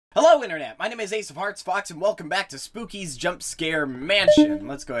Hello Internet, my name is Ace of Hearts Fox and welcome back to Spooky's Jumpscare Mansion.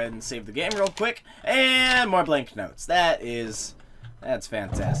 Let's go ahead and save the game real quick. And more blank notes. That's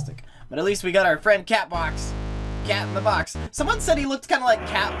fantastic. But at least we got our friend Catbox. Cat in the box. Someone said he looked kind of like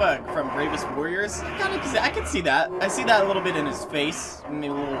Catbug from Bravest Warriors. I can see that. I see that a little bit in his face. Maybe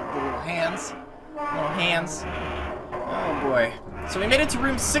little hands. Little hands. Oh boy. So we made it to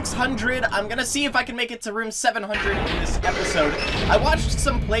room 600. I'm gonna see if I can make it to room 700 in this episode. I watched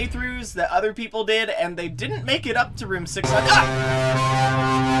some playthroughs that other people did, and they didn't make it up to room 600.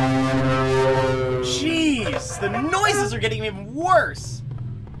 Ah! Jeez, the noises are getting even worse.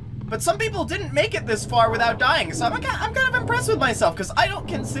 But some people didn't make it this far without dying, so I'm kind of impressed with myself, because I don't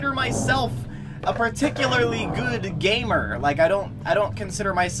consider myself a particularly good gamer. Like, I don't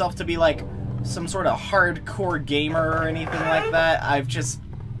consider myself to be, like, some sort of hardcore gamer or anything like that. I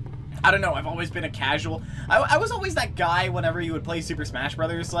don't know, I've always been a casual. I was always that guy whenever you would play Super Smash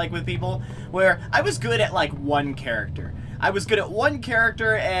Brothers, like, with people, where I was good at, like, one character. I was good at one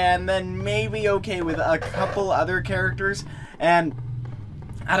character, and then maybe okay with a couple other characters, and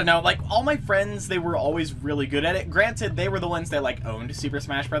I don't know, like, all my friends, they were always really good at it. Granted, they were the ones that, like, owned Super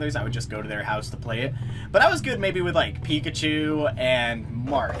Smash Brothers. I would just go to their house to play it. But I was good maybe with, like, Pikachu and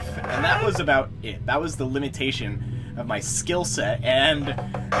Marth. And that was about it. That was the limitation of my skill set. And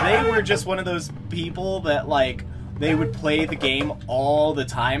they were just one of those people that, like, they would play the game all the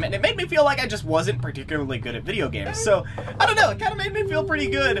time. And it made me feel like I just wasn't particularly good at video games. So, I don't know, it kind of made me feel pretty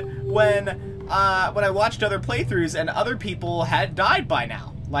good when I watched other playthroughs and other people had died by now.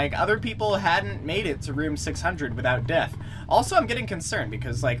 Like, other people hadn't made it to room 600 without death. Also, I'm getting concerned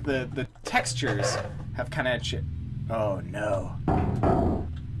because, like, the textures have kind of oh, no.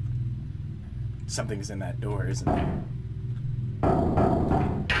 Something's in that door, isn't there?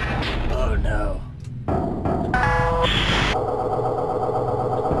 Oh, no.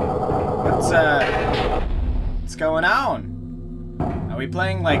 What's going on? Are we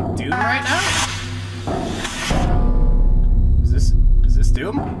playing, like, Doom right now? Is this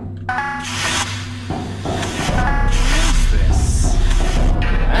Doom? What is this?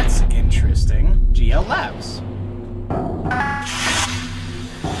 That's interesting. GL Labs.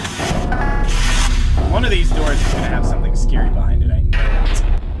 One of these doors is gonna have something scary behind it, I know it.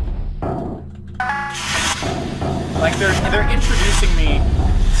 Like, they're introducing me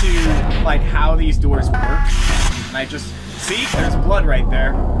to, like, how these doors work. And I just... See? There's blood right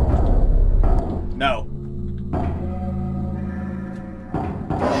there. No.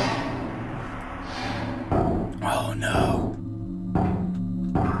 Oh no.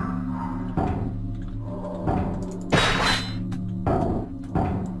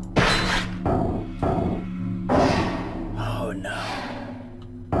 Oh no.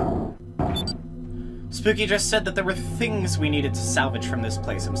 Spooky just said that there were things we needed to salvage from this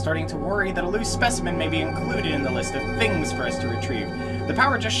place. I'm starting to worry that a loose specimen may be included in the list of things for us to retrieve. The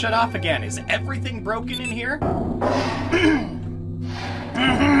power just shut off again. Is everything broken in here?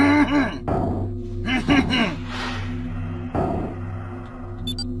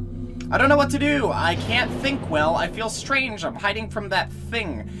 I don't know what to do. I can't think well. I feel strange. I'm hiding from that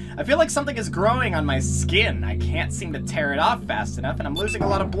thing. I feel like something is growing on my skin. I can't seem to tear it off fast enough, and I'm losing a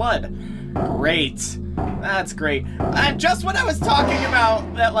lot of blood. Great. That's great. Just when I was talking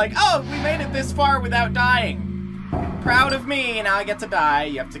about that, like, oh, we made it this far without dying. Proud of me. Now I get to die.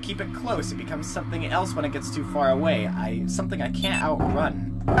 You have to keep it close. It becomes something else when it gets too far away. Something I can't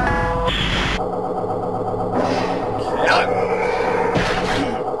outrun.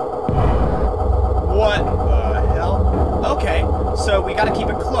 What the hell? Okay, so we gotta keep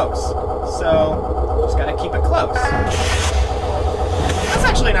it close. So, just gotta keep it close. That's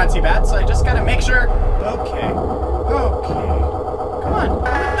actually not too bad, so I just gotta make sure... Okay. Okay. Come on,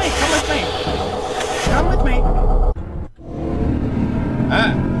 come with me, come with me. Come with me.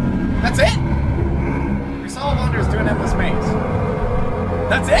 That's it? Resolve Wonders doing endless maze.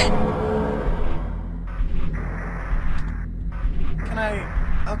 That's it? Can I...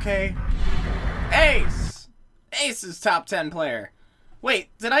 Okay. Ace! Ace is top 10 player. Wait,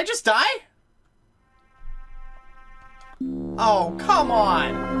 did I just die? Oh, come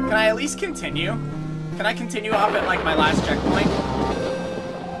on! Can I at least continue? Can I continue off at, like, my last checkpoint?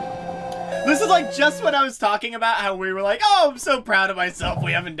 This is, like, just what I was talking about, how we were like, oh, I'm so proud of myself,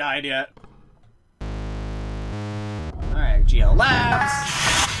 we haven't died yet. Alright, GL Labs.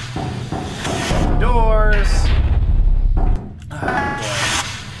 Doors. Oh, boy.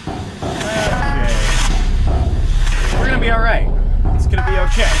 We're gonna be alright. It's gonna be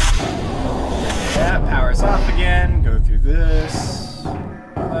okay. Yeah, power's off again. Go through this.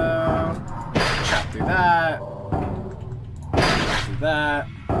 Chop through that. Chop through that.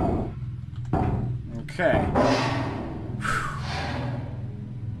 Okay.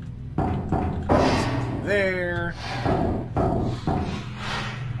 There.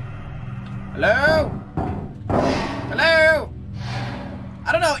 Hello? Hello?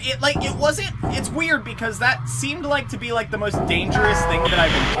 I don't know, it's weird because that seemed like to be like the most dangerous thing that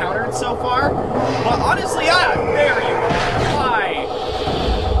I've encountered so far. But honestly, there you are. Hi.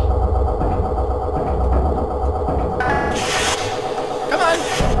 Come on.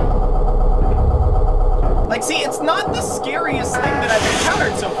 Like, see, it's not the scariest thing that I've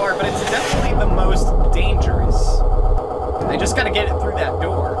encountered so far, but it's definitely the most dangerous. I just gotta get it through that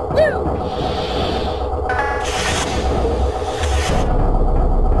door. Woo!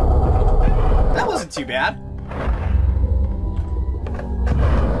 That wasn't too bad.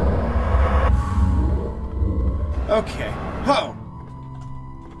 Okay. Oh.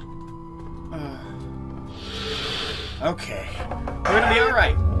 Okay. We're gonna be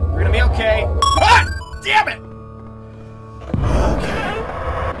alright. We're gonna be okay. Ah! Damn it! Okay.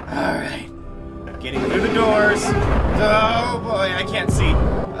 Alright. Getting through the doors. Oh boy, I can't see.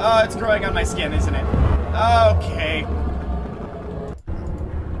 Oh, it's growing on my skin, isn't it? Okay.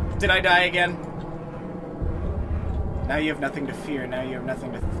 Did I die again? Now you have nothing to fear, now you have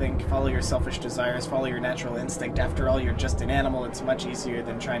nothing to think. Follow your selfish desires, follow your natural instinct. After all, you're just an animal. It's much easier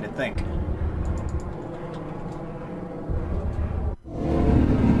than trying to think.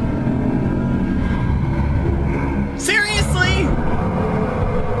 Seriously?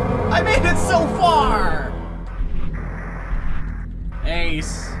 I made it so far!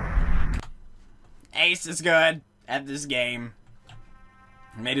 Ace. Ace is good at this game.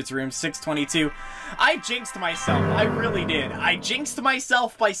 Made it to room 622. I jinxed myself. I really did. I jinxed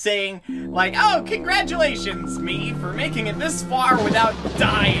myself by saying, like, oh, congratulations, me, for making it this far without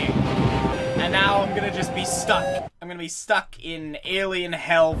dying. And now I'm gonna just be stuck. I'm gonna be stuck in alien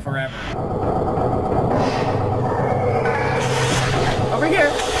hell forever. Over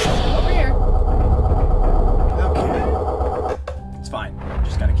here. Over here. Okay. It's fine.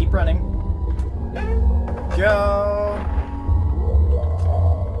 Just gotta keep running. Go.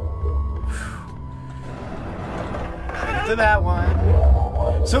 To that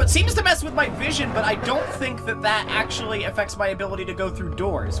one. So it seems to mess with my vision, but I don't think that that actually affects my ability to go through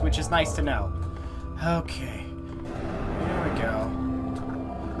doors, which is nice to know. Okay. Here we go.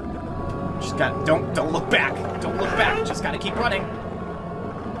 Just got don't look back. Don't look back. Just gotta keep running.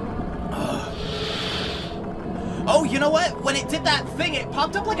 Oh, you know what? When it did that thing, it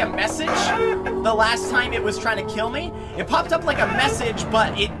popped up like a message. The last time it was trying to kill me, it popped up like a message,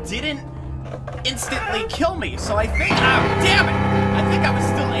 but it didn't instantly kill me. So I think, oh, damn it! I think I was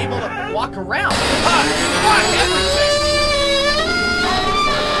still able to walk around. Fuck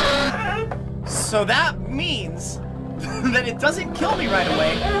everything! So that means that it doesn't kill me right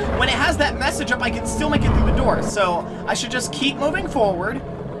away. When it has that message up, I can still make it through the door. So I should just keep moving forward.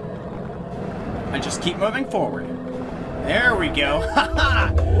 I just keep moving forward. There we go.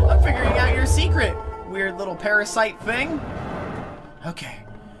 Haha! I'm figuring out your secret, weird little parasite thing. Okay.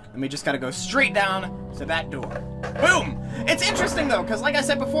 And we just gotta go straight down to that door. Boom! It's interesting though, because like I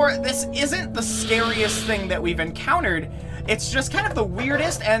said before, this isn't the scariest thing that we've encountered. It's just kind of the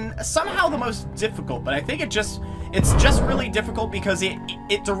weirdest and somehow the most difficult. But I think it's just really difficult because it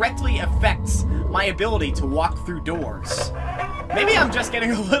directly affects my ability to walk through doors. Maybe I'm just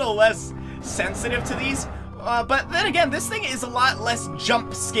getting a little less sensitive to these. But then again, this thing is a lot less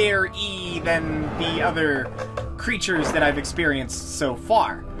jump scare-y than the other creatures that I've experienced so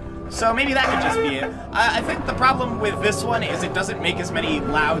far. So maybe that could just be it. I think the problem with this one is it doesn't make as many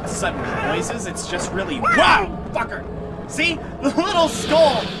loud, sudden noises. It's just really, wow, fucker. See? The little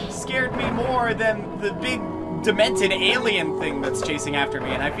skull scared me more than the big, demented alien thing that's chasing after me.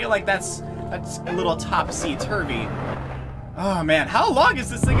 And I feel like that's a little topsy-turvy. Oh, man. How long is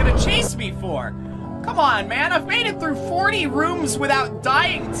this thing gonna chase me for? Come on, man. I've made it through 40 rooms without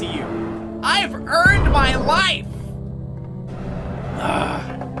dying to you. I've earned my life.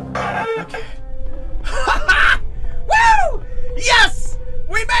 Okay. Woo! Yes!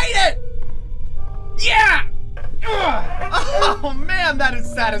 We made it! Yeah! Oh man, that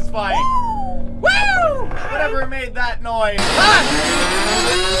is satisfying. Woo! Whatever made that noise.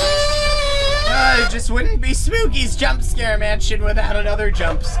 It just wouldn't be Spooky's jump scare mansion without another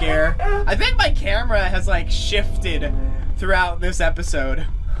jump scare. I think my camera has like shifted throughout this episode.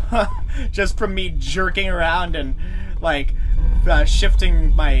 Just from me jerking around and like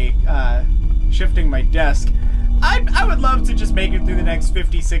shifting my desk. I would love to just make it through the next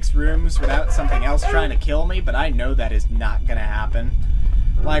 56 rooms without something else trying to kill me, but I know that is not gonna happen.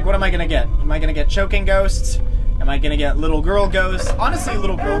 Like, what am I gonna get? Am I gonna get choking ghosts? Am I gonna get little girl ghost? Honestly,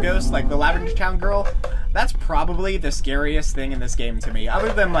 little girl ghost, like the Lavender Town girl, that's probably the scariest thing in this game to me.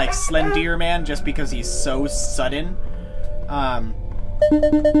 Other than, like, Slender Man, just because he's so sudden.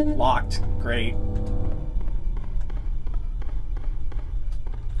 Locked. Great.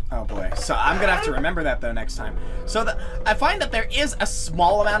 Oh boy. So I'm gonna have to remember that though next time. So I find that there is a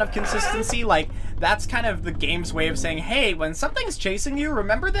small amount of consistency. Like, that's kind of the game's way of saying, hey, when something's chasing you,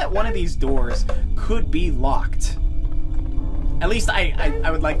 remember that one of these doors could be locked. At least I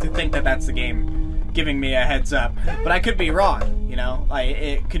would like to think that that's the game giving me a heads up. But I could be wrong, you know? Like,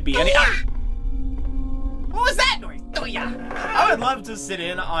 it could be any... Ah! What was that noise? Oh yeah. I would love to sit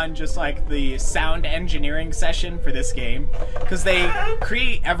in on just like the sound engineering session for this game, because they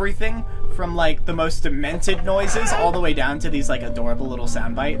create everything from like the most demented noises all the way down to these like adorable little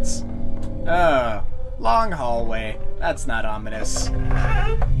sound bites. Oh, long hallway. That's not ominous.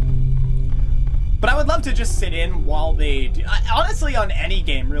 But I would love to just sit in while they do. Honestly, on any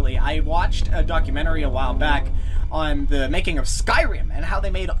game, really. I watched a documentary a while back on the making of Skyrim and how they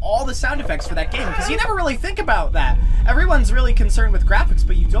made all the sound effects for that game, because you never really think about that. Everyone's really concerned with graphics,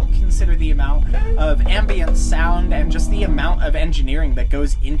 but you don't consider the amount of ambient sound and just the amount of engineering that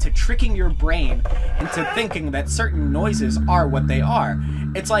goes into tricking your brain into thinking that certain noises are what they are.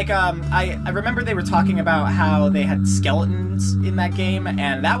 It's like, I remember they were talking about how they had skeletons in that game,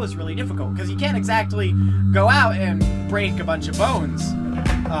 and that was really difficult, because you can't exactly go out and break a bunch of bones.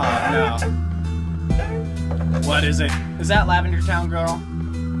 Oh, no. What is it? Is that Lavender Town girl?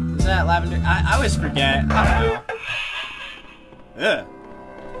 Is that Lavender? I always forget. I don't know. Ugh.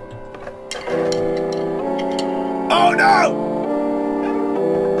 Oh no!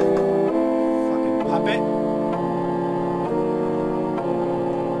 Fucking puppet.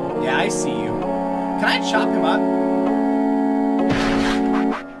 Yeah, I see you. Can I chop him up?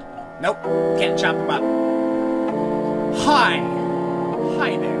 Nope. Can't chop him up. Hi.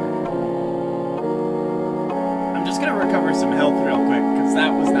 Hi there. I'm just gonna recover some health real quick, because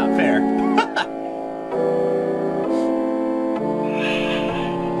that was not fair.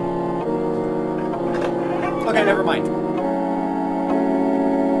 Okay, never mind.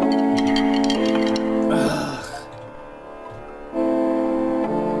 Ugh.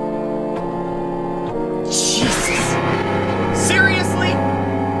 Jesus! Seriously?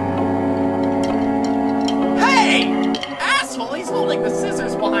 Hey! Asshole, he's holding the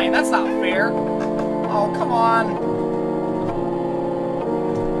scissors behind. That's not fair. Oh, come on.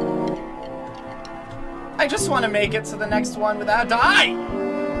 I just want to make it to the next one without die!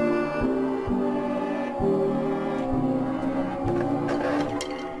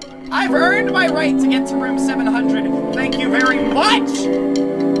 I've earned my right to get to room 700. Thank you very much!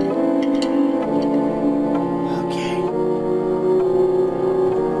 Okay.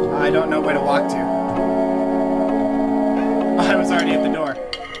 I don't know where to walk to. I was already at the door.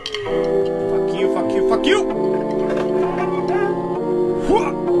 Fuck you, fuck you, fuck you!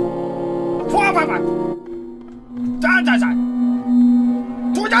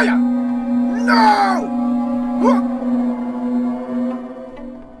 No!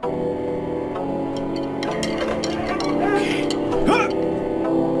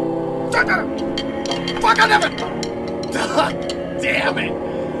 Fuck, I never! Damn it!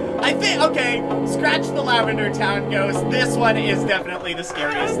 I think, okay, scratch the Lavender Town ghost. This one is definitely the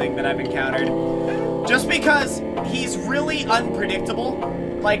scariest thing that I've encountered. Just because he's really unpredictable.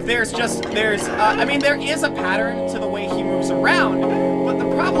 Like, I mean, there is a pattern to the way he moves around, but the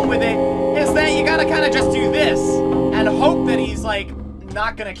problem with it is that you gotta kind of just do this and hope that he's, like,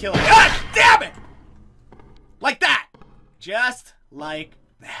 not gonna kill you. God damn it! Like that! Just like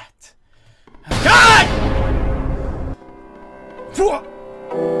that. God! Okay.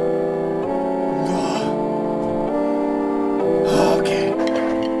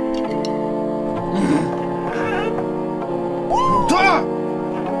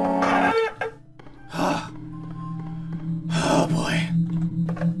 Oh boy.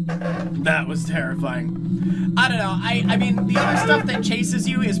 That was terrifying. I don't know. I mean, the other stuff that chases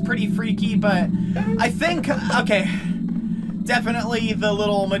you is pretty freaky, but I think, okay, definitely the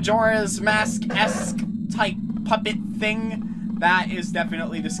little Majora's Mask-esque type puppet thing, that is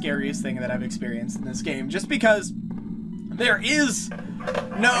definitely the scariest thing that I've experienced in this game, just because there is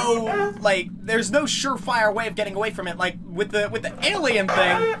no, like, there's no surefire way of getting away from it. Like, with the alien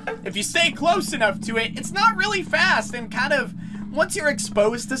thing, if you stay close enough to it, it's not really fast, and kind of, once you're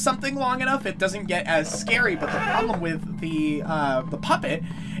exposed to something long enough, it doesn't get as scary. But the problem with the puppet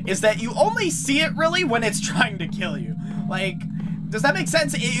is that you only see it really when it's trying to kill you. Like, Does that make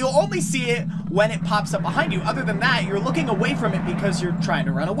sense? You'll only see it when it pops up behind you. Other than that, you're looking away from it because you're trying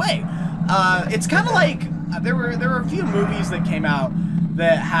to run away. It's kind of like there were a few movies that came out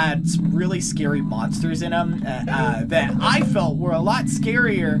that had some really scary monsters in them that I felt were a lot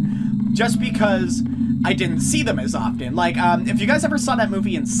scarier just because I didn't see them as often. Like, if you guys ever saw that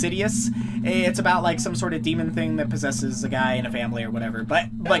movie Insidious, it's about, like, some sort of demon thing that possesses a guy and a family or whatever. But,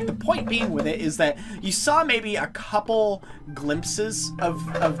 like, the point being with it is that you saw maybe a couple glimpses of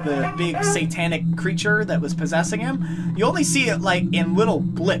the big satanic creature that was possessing him. You only see it, like, in little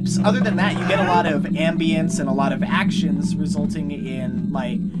blips. Other than that, you get a lot of ambience and a lot of actions resulting in,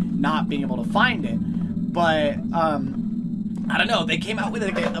 like, not being able to find it. But, I don't know, they came out with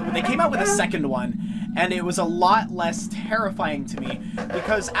a second one, and it was a lot less terrifying to me,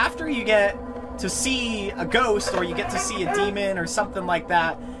 because after you get to see a ghost, or you get to see a demon, or something like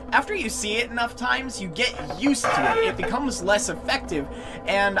that, after you see it enough times, you get used to it. It becomes less effective,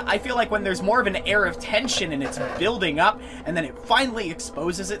 and I feel like when there's more of an air of tension and it's building up, and then it finally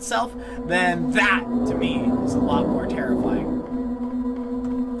exposes itself, then that, to me, is a lot more terrifying.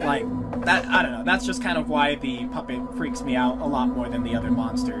 Like, that, I don't know, that's just kind of why the puppet freaks me out a lot more than the other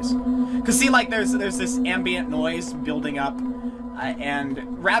monsters. Because, see, like, there's this ambient noise building up,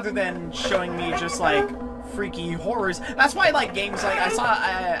 and rather than showing me just, like, freaky horrors, that's why, like, games, like,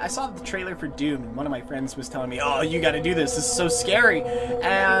 I saw the trailer for Doom, and one of my friends was telling me, oh, you gotta do this is so scary,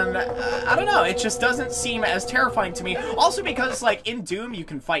 and, I don't know, it just doesn't seem as terrifying to me. Also because, like, in Doom, you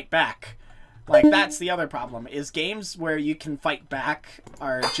can fight back. Like, that's the other problem, is games where you can fight back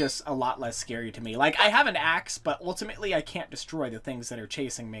are just a lot less scary to me. Like, I have an axe, but ultimately I can't destroy the things that are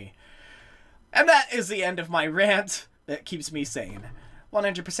chasing me. And that is the end of my rant that keeps me sane.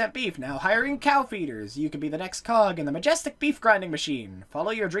 100% beef, now hiring cow feeders. You could be the next cog in the majestic beef grinding machine.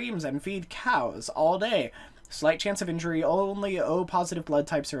 Follow your dreams and feed cows all day. Slight chance of injury, only O-positive blood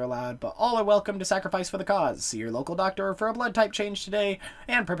types are allowed, but all are welcome to sacrifice for the cause. See your local doctor for a blood type change today,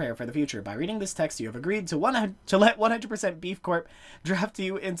 and prepare for the future. By reading this text, you have agreed to let 100% Beef Corp draft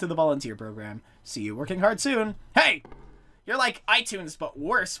you into the volunteer program. See you working hard soon. Hey! You're like iTunes, but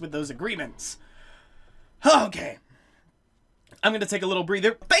worse with those agreements. Okay. I'm going to take a little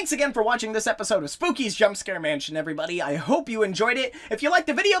breather. Thanks again for watching this episode of Spooky's Jumpscare Mansion, everybody. I hope you enjoyed it. If you liked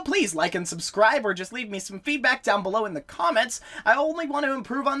the video, please like and subscribe, or just leave me some feedback down below in the comments. I only want to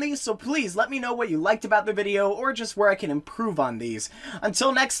improve on these, so please let me know what you liked about the video, or just where I can improve on these.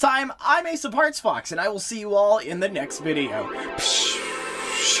 Until next time, I'm Ace of Hearts Fox, and I will see you all in the next video.